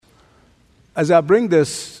As I bring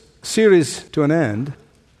this series to an end,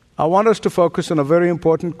 I want us to focus on a very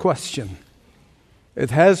important question.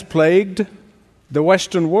 It has plagued the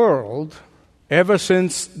Western world ever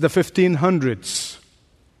since the 1500s.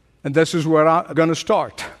 And this is where I'm going to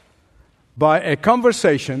start, by a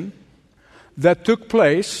conversation that took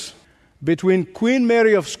place between Queen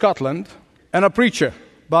Mary of Scotland and a preacher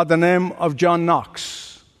by the name of John Knox.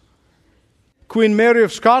 Queen Mary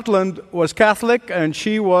of Scotland was Catholic, and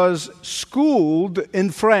she was schooled in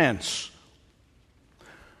France.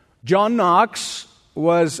 John Knox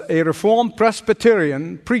was a Reformed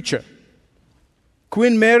Presbyterian preacher.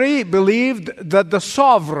 Queen Mary believed that the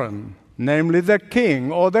sovereign, namely the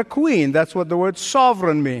king or the queen, that's what the word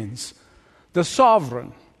sovereign means, the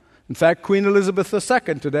sovereign. In fact, Queen Elizabeth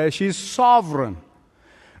II today, she's sovereign.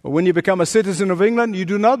 When you become a citizen of England, you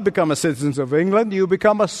do not become a citizen of England, you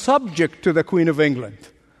become a subject to the Queen of England.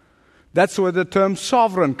 That's where the term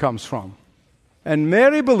sovereign comes from. And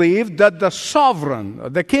Mary believed that the sovereign, or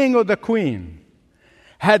the king or the queen,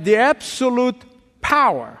 had the absolute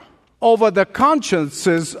power over the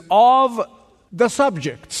consciences of the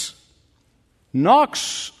subjects.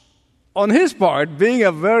 Knox, on his part, being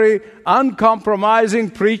a very uncompromising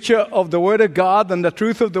preacher of the Word of God and the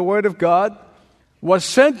truth of the Word of God, was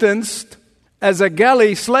sentenced as a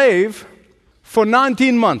galley slave for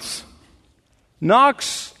 19 months.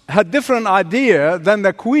 Knox had a different idea than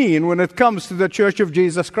the Queen when it comes to the Church of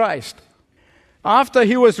Jesus Christ. After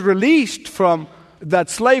he was released from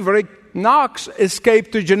that slavery, Knox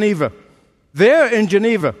escaped to Geneva. There in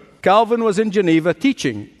Geneva, Calvin was in Geneva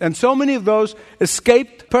teaching, and so many of those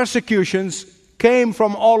escaped persecutions came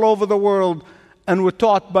from all over the world and were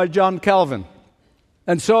taught by John Calvin.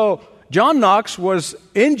 And so John Knox was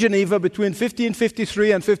in Geneva between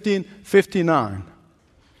 1553 and 1559.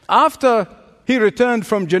 After he returned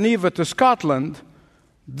from Geneva to Scotland,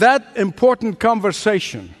 that important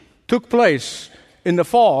conversation took place in the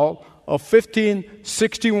fall of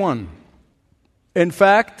 1561. In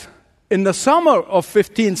fact, in the summer of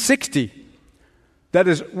 1560, that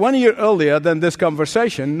is 1 year earlier than this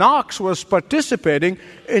conversation, Knox was participating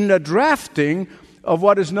in the drafting of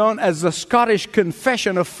what is known as the Scottish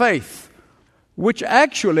Confession of Faith, which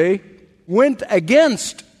actually went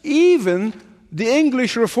against even the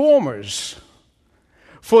English reformers.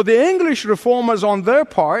 For the English reformers on their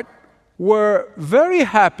part were very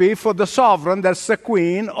happy for the sovereign, that's the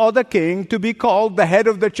queen or the king, to be called the head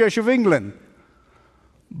of the Church of England.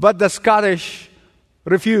 But the Scottish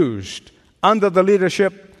refused. Under the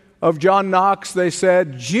leadership of John Knox, they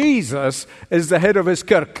said, Jesus is the head of his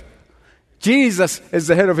kirk. Jesus is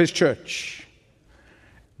the head of his church.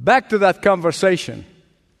 Back to that conversation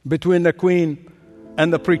between the Queen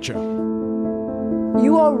and the preacher.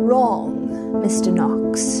 You are wrong, Mr.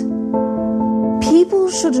 Knox. People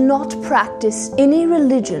should not practice any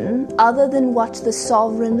religion other than what the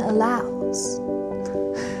sovereign allows.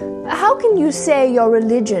 How can you say your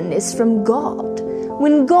religion is from God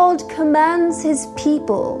when God commands his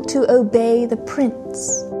people to obey the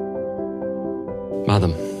prince?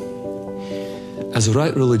 Madam, as a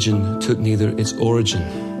right religion took neither its origin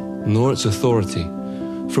nor its authority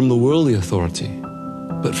from the worldly authority,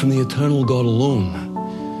 but from the eternal God alone,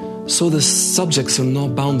 so the subjects are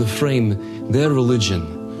not bound to frame their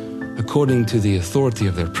religion according to the authority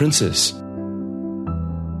of their princes.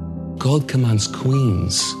 God commands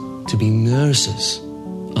queens to be nurses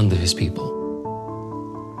unto his people.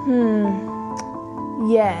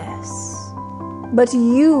 Yes, but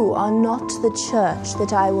you are not the church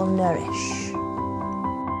that I will nourish.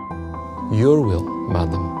 Your will,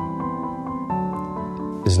 madam,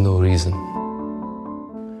 is no reason.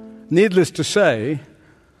 Needless to say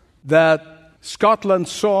that Scotland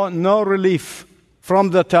saw no relief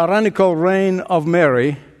from the tyrannical reign of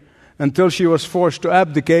Mary until she was forced to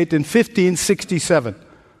abdicate in 1567,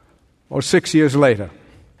 or 6 years later.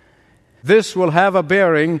 This will have a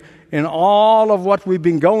bearing in all of what we've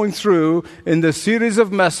been going through in the series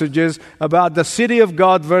of messages about the city of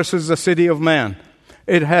God versus the city of man.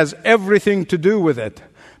 It has everything to do with it.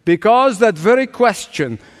 Because that very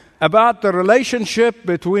question about the relationship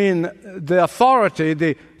between the authority,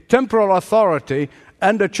 the temporal authority,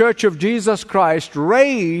 and the Church of Jesus Christ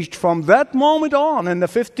raged from that moment on in the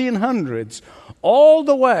 1500s all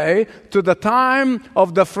the way to the time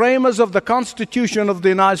of the framers of the Constitution of the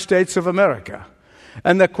United States of America.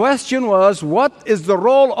 And the question was, what is the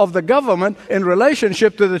role of the government in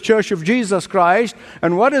relationship to the Church of Jesus Christ,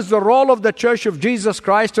 and what is the role of the Church of Jesus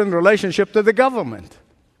Christ in relationship to the government?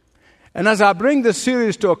 And as I bring this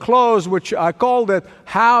series to a close, which I called it,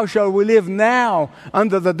 How Shall We Live Now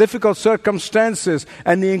Under the Difficult Circumstances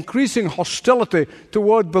and the Increasing Hostility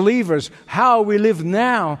Toward Believers, How We Live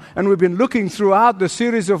Now. And we've been looking throughout the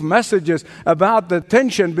series of messages about the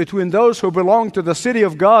tension between those who belong to the city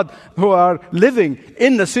of God, who are living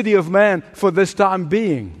in the city of man for this time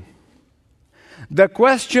being. The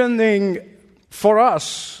questioning for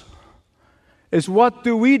us is, what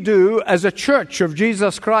do we do as a church of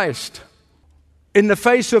Jesus Christ in the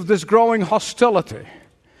face of this growing hostility?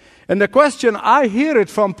 And the question, I hear it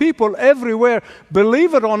from people everywhere.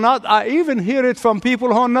 Believe it or not, I even hear it from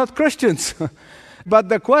people who are not Christians. But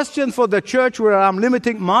the question for the church, where I'm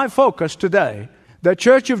limiting my focus today, the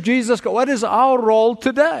church of Jesus, what is our role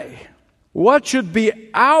today? What should be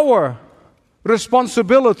our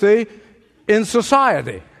responsibility in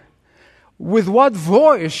society? With what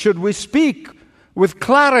voice should we speak with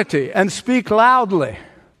clarity and speak loudly?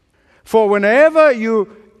 For whenever you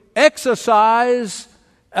exercise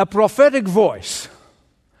a prophetic voice,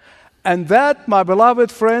 and that, my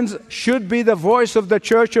beloved friends, should be the voice of the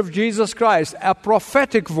Church of Jesus Christ, a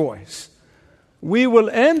prophetic voice, we will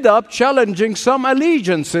end up challenging some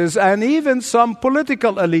allegiances and even some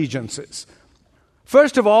political allegiances.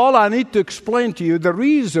 First of all, I need to explain to you the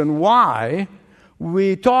reason why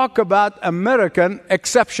we talk about American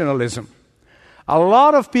exceptionalism. A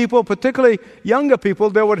lot of people, particularly younger people,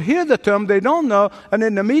 they would hear the term, they don't know, and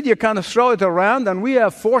in the media kind of throw it around, and we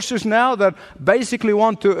have forces now that basically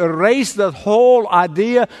want to erase that whole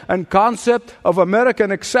idea and concept of American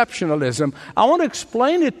exceptionalism. I want to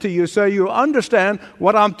explain it to you so you understand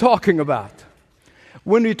what I'm talking about.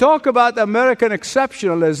 When we talk about American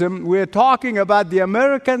exceptionalism, we're talking about the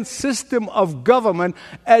American system of government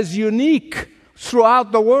as unique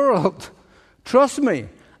throughout the world. Trust me,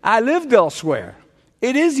 I lived elsewhere.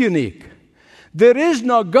 It is unique. There is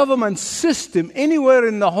no government system anywhere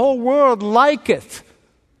in the whole world like it.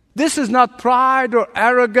 This is not pride or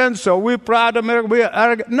arrogance, or we're proud America, we are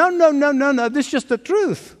arrogant. No. This is just the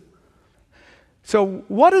truth. So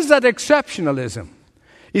what is that exceptionalism?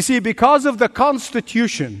 You see, because of the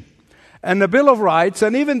Constitution and the Bill of Rights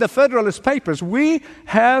and even the Federalist Papers, we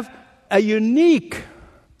have a unique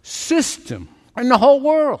system in the whole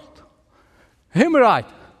world. Hear me right.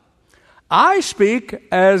 I speak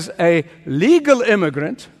as a legal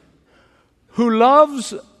immigrant who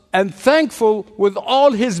loves and thankful with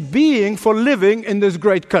all his being for living in this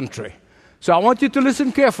great country. So I want you to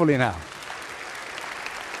listen carefully now.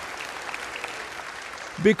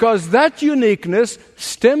 Because that uniqueness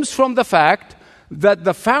stems from the fact that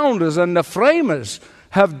the founders and the framers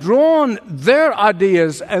have drawn their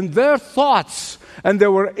ideas and their thoughts, and they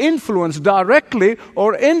were influenced directly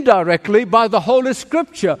or indirectly by the Holy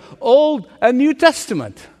Scripture, Old and New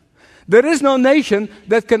Testament. There is no nation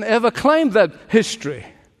that can ever claim that history.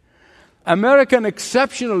 American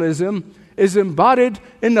exceptionalism is embodied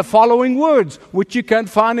in the following words, which you can't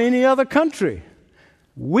find in any other country.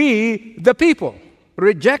 We, the people,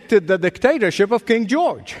 rejected the dictatorship of King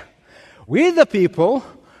George. We, the people,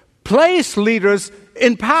 place leaders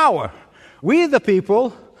in power. We, the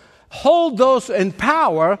people, hold those in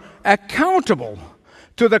power accountable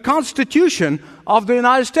to the Constitution of the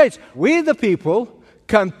United States. We, the people,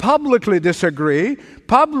 can publicly disagree,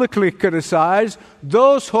 publicly criticize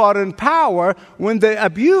those who are in power when they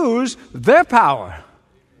abuse their power.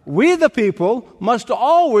 We, the people, must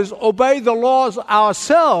always obey the laws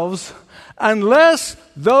ourselves unless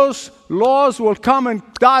those laws will come in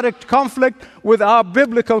direct conflict with our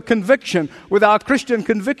biblical conviction, with our Christian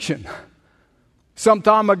conviction. Some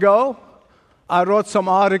time ago, I wrote some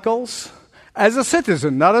articles as a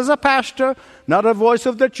citizen, not as a pastor, not a voice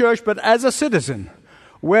of the church, but as a citizen,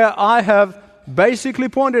 where I have basically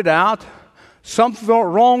pointed out some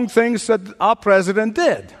wrong things that our president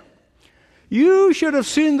did. You should have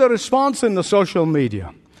seen the response in the social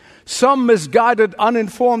media. Some misguided,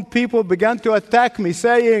 uninformed people began to attack me,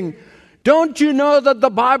 saying, "Don't you know that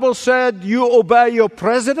the Bible said you obey your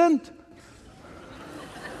president?"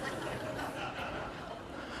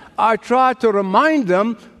 I try to remind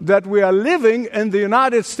them that we are living in the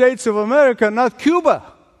United States of America, not Cuba.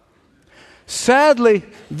 Sadly,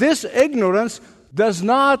 this ignorance does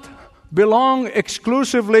not belong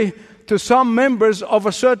exclusively to some members of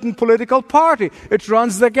a certain political party. It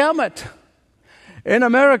runs the gamut. In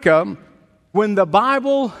America, when the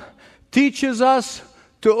Bible teaches us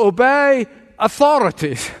to obey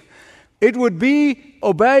authorities, it would be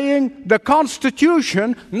obeying the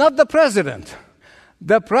Constitution, not the president.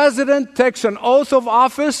 The president takes an oath of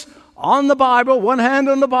office on the Bible, one hand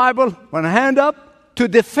on the Bible, one hand up, to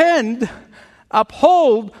defend,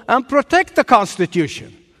 uphold, and protect the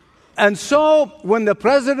Constitution. And so, when the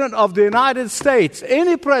President of the United States,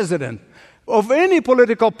 any president of any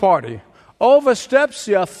political party, oversteps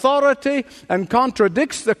the authority and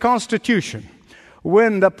contradicts the Constitution,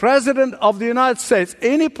 when the President of the United States,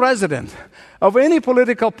 any president of any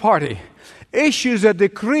political party, issues a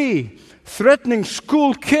decree threatening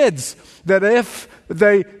school kids that if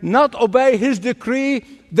they not obey his decree,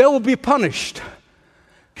 they will be punished,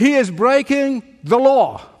 he is breaking the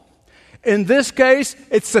law. In this case,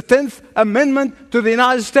 it's the 10th Amendment to the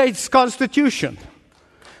United States Constitution.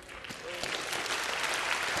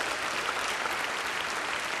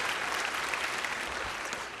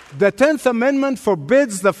 The 10th Amendment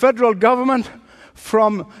forbids the federal government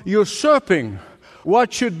from usurping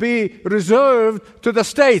what should be reserved to the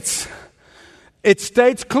states. It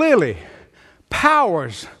states clearly,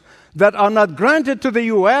 powers that are not granted to the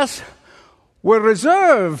U.S. were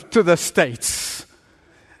reserved to the states.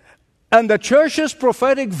 And the church's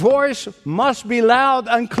prophetic voice must be loud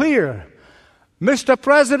and clear. Mr.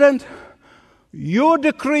 President, your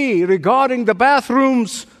decree regarding the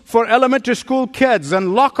bathrooms for elementary school kids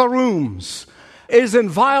and locker rooms is in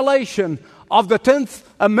violation of the 10th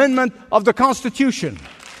Amendment of the Constitution.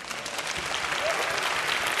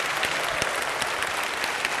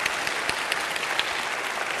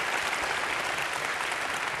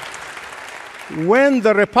 When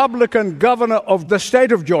the Republican governor of the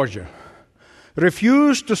state of Georgia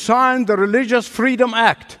refused to sign the Religious Freedom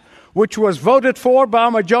Act, which was voted for by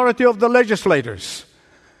a majority of the legislators,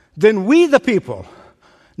 then we, the people,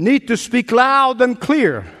 need to speak loud and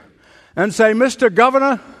clear and say, Mr.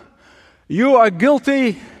 Governor, you are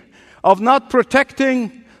guilty of not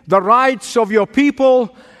protecting the rights of your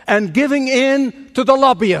people and giving in to the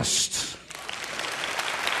lobbyists.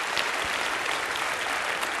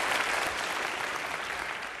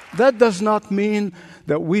 That does not mean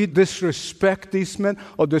that we disrespect these men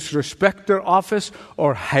or disrespect their office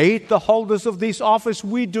or hate the holders of these office.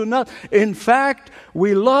 We do not. In fact,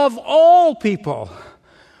 we love all people,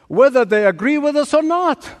 whether they agree with us or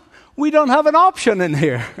not. We don't have an option in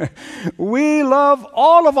here. We love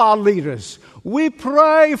all of our leaders. We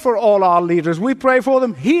pray for all our leaders. We pray for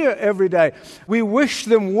them here every day. We wish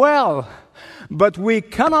them well. But we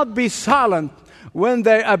cannot be silent when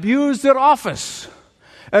they abuse their office.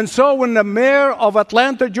 And so when the mayor of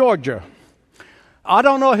Atlanta, Georgia, I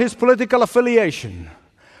don't know his political affiliation,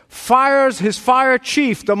 fires his fire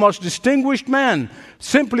chief, the most distinguished man,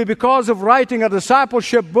 simply because of writing a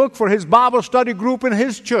discipleship book for his Bible study group in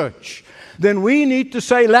his church, then we need to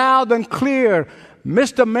say loud and clear,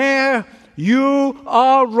 Mr. Mayor, you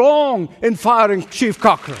are wrong in firing Chief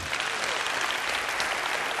Cochran.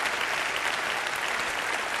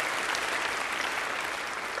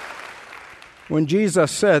 When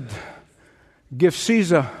Jesus said, give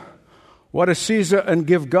Caesar what is Caesar and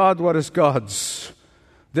give God what is God's,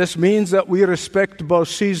 this means that we respect both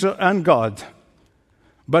Caesar and God.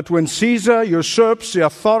 But when Caesar usurps the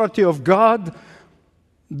authority of God,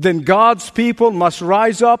 then God's people must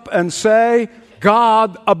rise up and say,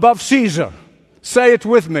 God above Caesar. Say it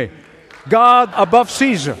with me. God above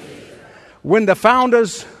Caesar. When the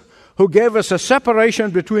founders who gave us a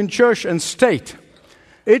separation between church and state,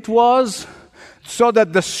 it was so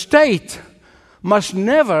that the state must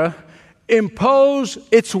never impose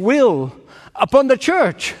its will upon the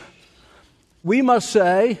church. We must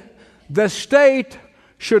say the state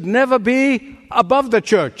should never be above the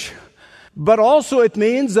church. But also it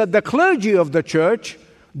means that the clergy of the church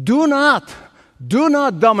do not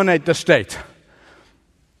dominate the state.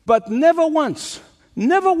 But never once,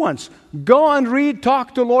 go and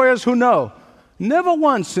talk to lawyers who know. Never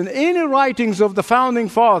once in any writings of the founding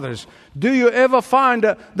fathers do you ever find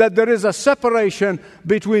that there is a separation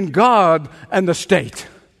between God and the state.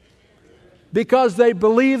 Because they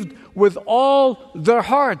believed with all their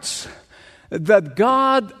hearts that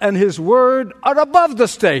God and His Word are above the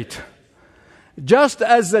state. Just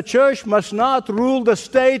as the church must not rule the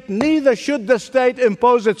state, neither should the state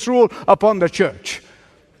impose its rule upon the church.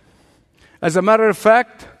 As a matter of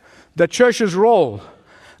fact, the church's role,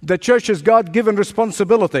 the church's God-given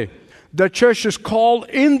responsibility, the church's call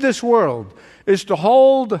in this world is to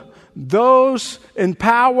hold those in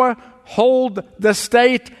power, hold the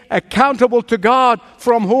state accountable to God,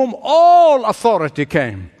 from whom all authority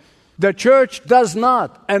came. The church does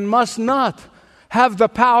not and must not have the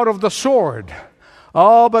power of the sword.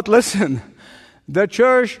 Oh, but listen, the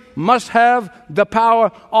church must have the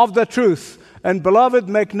power of the truth. And beloved,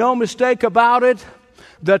 make no mistake about it,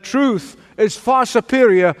 the truth is far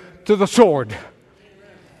superior to the sword.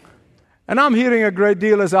 And I'm hearing a great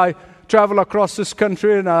deal as I travel across this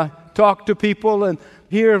country and I talk to people, and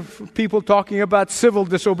hear people talking about civil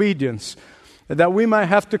disobedience, that we may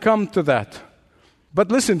have to come to that.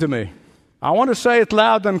 But listen to me. I want to say it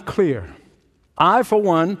loud and clear. I, for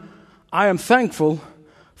one, I am thankful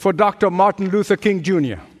for Dr. Martin Luther King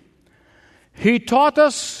Jr. He taught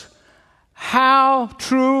us how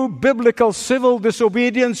true biblical civil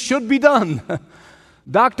disobedience should be done.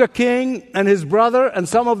 Dr. King and his brother and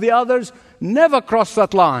some of the others never crossed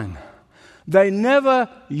that line. They never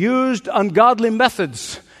used ungodly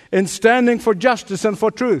methods in standing for justice and for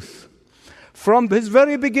truth. From his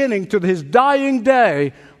very beginning to his dying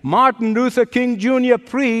day, Martin Luther King Jr.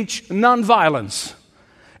 preached nonviolence.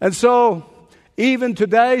 And so, even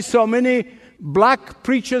today, so many black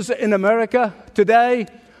preachers in America today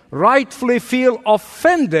rightfully feel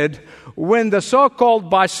offended when the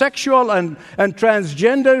so-called bisexual and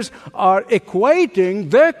transgenders are equating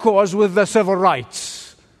their cause with the civil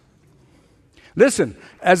rights. Listen,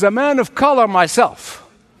 as a man of color myself,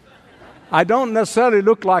 I don't necessarily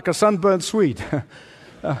look like a sunburned Swede.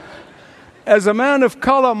 As a man of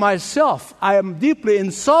color myself, I am deeply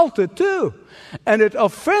insulted too. And it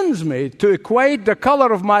offends me to equate the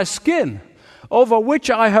color of my skin, over which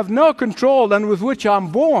I have no control and with which I'm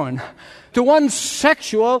born, to one's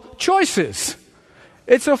sexual choices.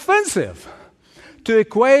 It's offensive to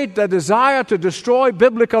equate the desire to destroy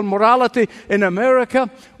biblical morality in America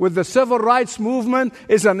with the civil rights movement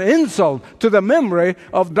is an insult to the memory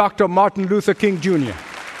of Dr. Martin Luther King Jr.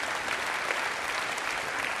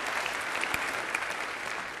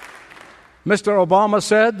 Mr. Obama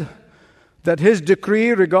said that his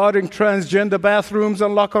decree regarding transgender bathrooms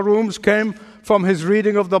and locker rooms came from his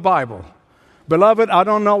reading of the Bible. Beloved, I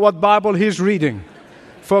don't know what Bible he's reading,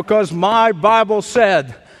 because my Bible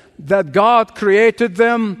said that God created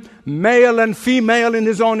them male and female in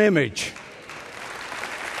His own image.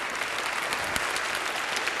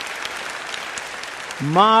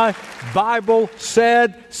 My Bible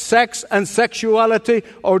said sex and sexuality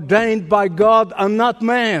ordained by God and not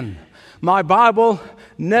man. My Bible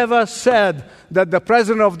never said that the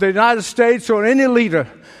President of the United States or any leader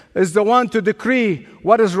is the one to decree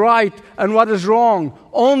what is right and what is wrong.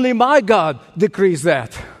 Only my God decrees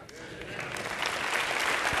that.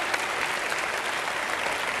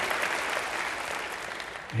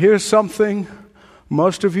 Here's something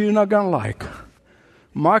most of you are not going to like.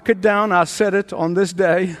 Mark it down. I said it on this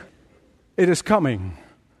day. It is coming.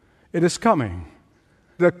 It is coming.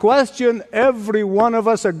 The question every one of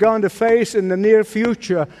us are going to face in the near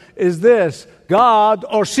future is this: God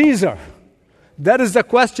or Caesar? That is the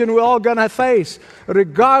question we're all going to face,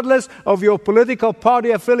 regardless of your political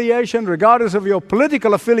party affiliation, regardless of your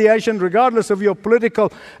political affiliation, regardless of your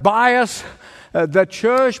political bias. The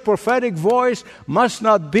church prophetic voice must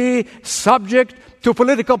not be subject to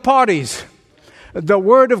political parties. The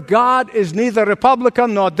Word of God is neither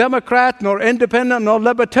Republican, nor Democrat, nor independent, nor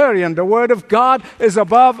libertarian. The Word of God is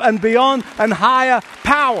above and beyond and higher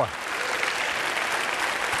power.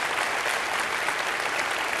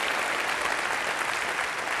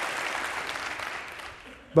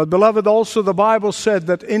 But beloved, also the Bible said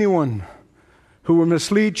that anyone who will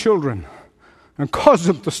mislead children and cause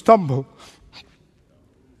them to stumble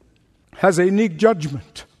has a unique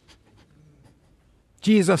judgment.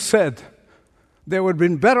 Jesus said they would have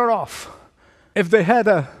been better off if they had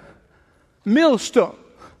a millstone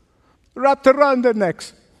wrapped around their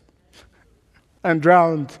necks and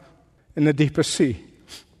drowned in the deeper sea.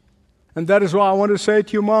 And that is why I want to say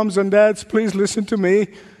to you, moms and dads, please listen to me.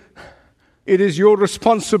 It is your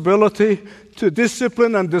responsibility to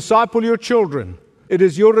discipline and disciple your children. It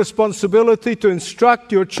is your responsibility to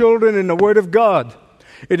instruct your children in the Word of God.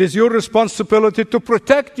 It is your responsibility to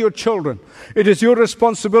protect your children. It is your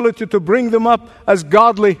responsibility to bring them up as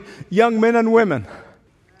godly young men and women.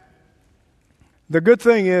 The good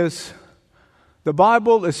thing is, the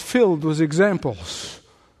Bible is filled with examples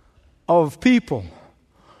of people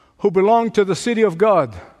who belonged to the city of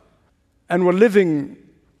God and were living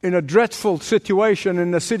in a dreadful situation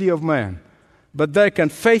in the city of man. But they can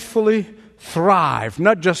faithfully thrive,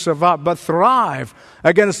 not just survive, but thrive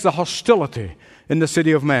against the hostility in the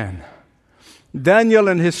city of man. Daniel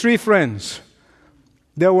and his 3 friends,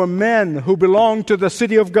 there were men who belonged to the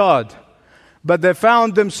city of God, but they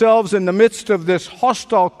found themselves in the midst of this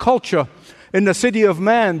hostile culture in the city of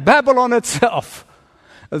man, Babylon itself.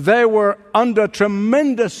 They were under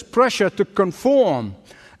tremendous pressure to conform.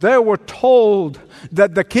 They were told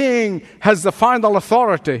that the king has the final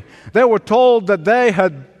authority. They were told that they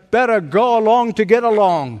had better go along to get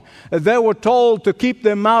along. They were told to keep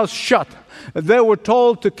their mouths shut. They were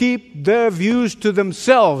told to keep their views to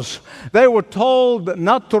themselves. They were told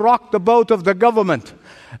not to rock the boat of the government.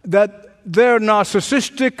 That their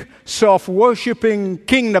narcissistic, self-worshipping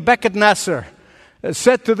king Nebuchadnezzar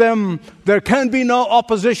said to them, there can be no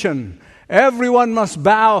opposition. Everyone must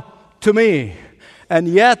bow to me. And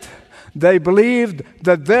yet, they believed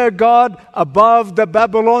that their God above the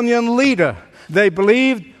Babylonian leader. They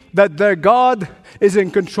believed that their God is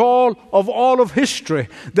in control of all of history.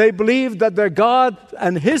 They believed that their God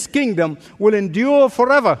and His kingdom will endure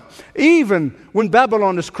forever, even when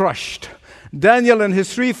Babylon is crushed. Daniel and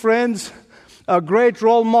his 3 friends are great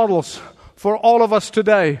role models for all of us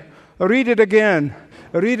today. Read it again.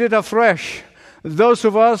 Read it afresh. Those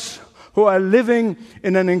of us who are living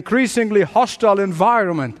in an increasingly hostile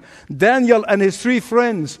environment. Daniel and his 3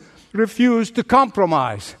 friends refused to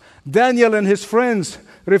compromise. Daniel and his friends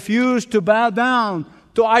refused to bow down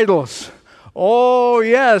to idols. Oh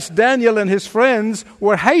yes, Daniel and his friends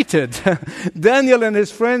were hated. Daniel and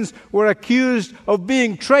his friends were accused of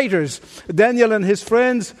being traitors. Daniel and his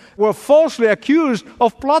friends were falsely accused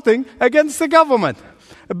of plotting against the government.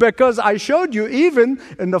 Because I showed you, even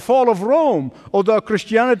in the fall of Rome, although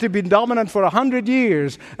Christianity had been dominant for 100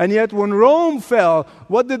 years, and yet when Rome fell,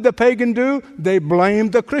 what did the pagan do? They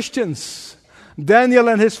blamed the Christians. Daniel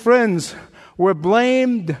and his friends were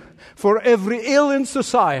blamed for every ill in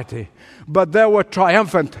society, but they were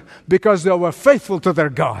triumphant because they were faithful to their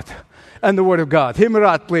God and the Word of God. Hear me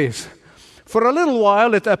right, please. For a little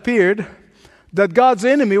while, it appeared that God's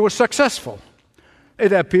enemy was successful.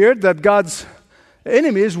 It appeared that God's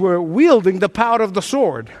enemies were wielding the power of the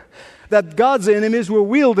sword, that God's enemies were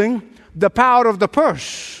wielding the power of the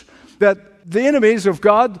purse, that the enemies of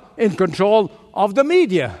God in control of the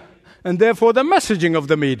media, and therefore the messaging of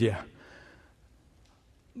the media.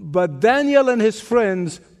 But Daniel and his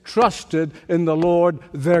friends trusted in the Lord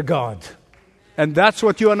their God. And that's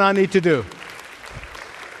what you and I need to do.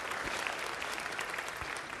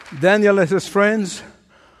 Daniel and his friends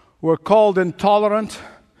were called intolerant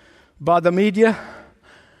by the media,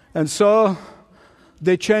 and so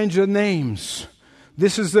they changed their names.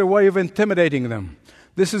 This is their way of intimidating them.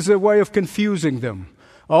 This is their way of confusing them.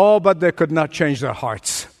 Oh, but they could not change their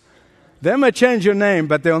hearts. They may change your name,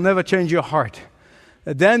 but they'll never change your heart.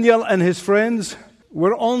 Daniel and his friends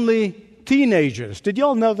were only teenagers. Did you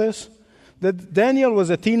all know this? That Daniel was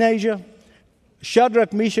a teenager?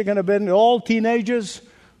 Shadrach, Meshach, and Abednego, all teenagers,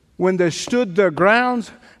 when they stood their ground,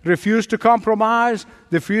 refused to compromise,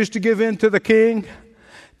 refused to give in to the king.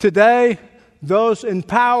 Today, those in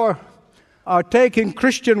power are taking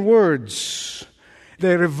Christian words.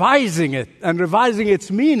 They're revising it and revising its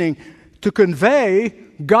meaning to convey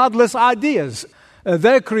godless ideas.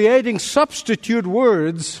 They're creating substitute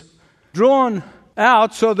words drawn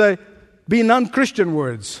out so they be non-Christian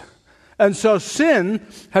words. And so sin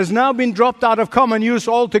has now been dropped out of common use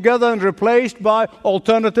altogether and replaced by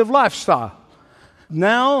alternative lifestyle.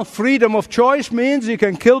 Now, freedom of choice means you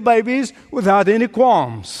can kill babies without any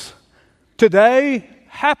qualms. Today,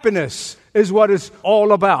 happiness is what it's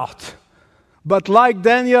all about. But like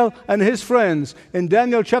Daniel and his friends, in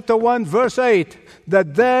Daniel chapter 1, verse 8,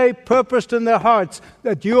 that they purposed in their hearts,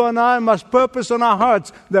 that you and I must purpose in our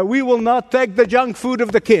hearts, that we will not take the junk food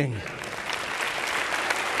of the king.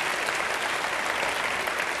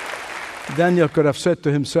 Daniel could have said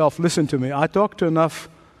to himself, listen to me, I talked to enough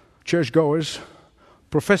churchgoers,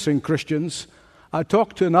 professing Christians. I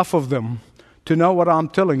talked to enough of them to know what I'm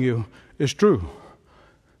telling you is true.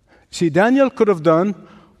 See, Daniel could have done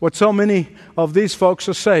what so many of these folks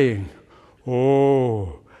are saying.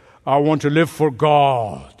 Oh, I want to live for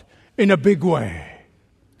God in a big way.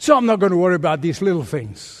 So I'm not going to worry about these little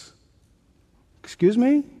things. Excuse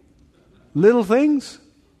me? Little things?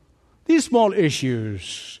 These small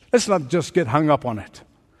issues. Let's not just get hung up on it.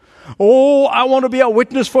 Oh, I want to be a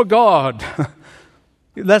witness for God.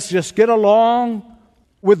 Let's just get along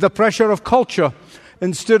with the pressure of culture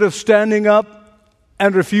instead of standing up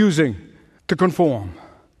and refusing to conform.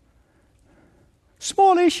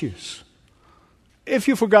 Small issues. If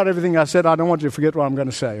you forgot everything I said, I don't want you to forget what I'm going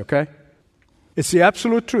to say, okay? It's the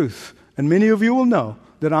absolute truth. And many of you will know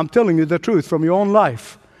that I'm telling you the truth from your own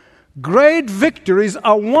life. Great victories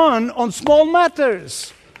are won on small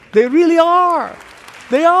matters. They really are.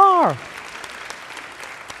 They are.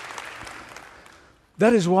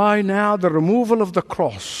 That is why now the removal of the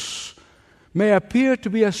cross may appear to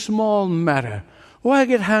be a small matter. Why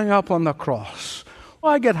get hung up on the cross?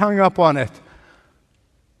 Why get hung up on it?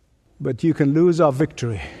 But you can lose our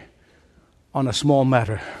victory on a small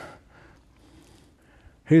matter.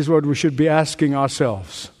 Here's what we should be asking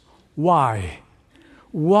ourselves. Why?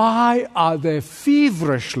 Why are they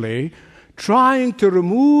feverishly trying to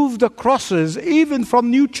remove the crosses even from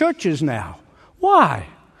new churches now? Why?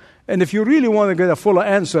 And if you really want to get a fuller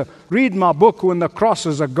answer, read my book, When the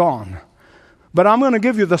Crosses Are Gone. But I'm going to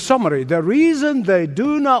give you the summary. The reason they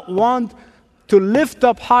do not want to lift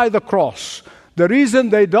up high the cross, the reason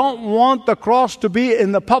they don't want the cross to be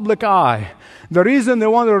in the public eye, the reason they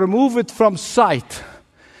want to remove it from sight,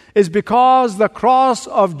 is because the cross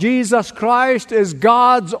of Jesus Christ is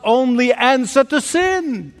God's only answer to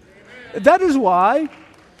sin. That is why.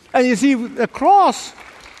 And you see, the cross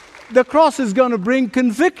is going to bring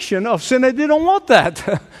conviction of sin. They don't want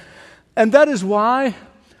that. And that is why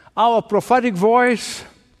our prophetic voice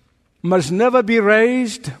must never be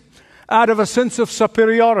raised out of a sense of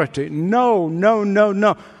superiority.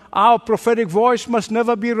 No. Our prophetic voice must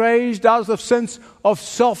never be raised out of a sense of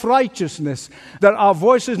self-righteousness. That our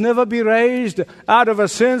voices never be raised out of a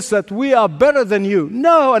sense that we are better than you.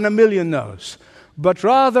 No, and a million no's. But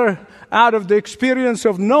rather out of the experience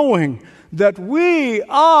of knowing that we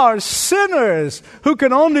are sinners who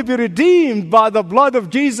can only be redeemed by the blood of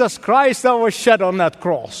Jesus Christ that was shed on that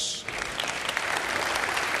cross.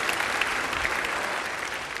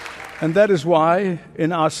 And that is why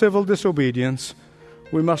in our civil disobedience,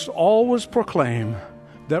 we must always proclaim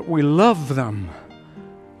that we love them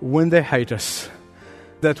when they hate us,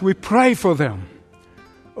 that we pray for them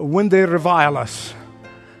when they revile us,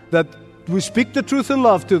 that we speak the truth in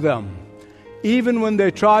love to them, even when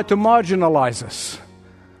they try to marginalize us.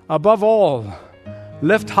 Above all,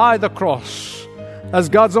 lift high the cross as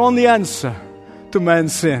God's only answer to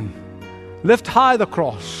man's sin. Lift high the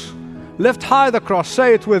cross. Lift high the cross.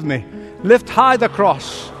 Say it with me. Lift high the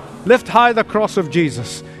cross. Lift high the cross of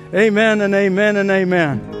Jesus. Amen and amen and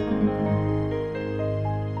amen.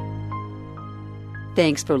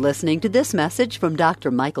 Thanks for listening to this message from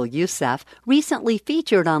Dr. Michael Youssef, recently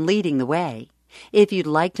featured on Leading the Way. If you'd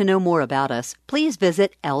like to know more about us, please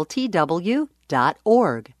visit ltw.org.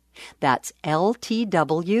 That's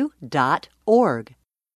ltw.org.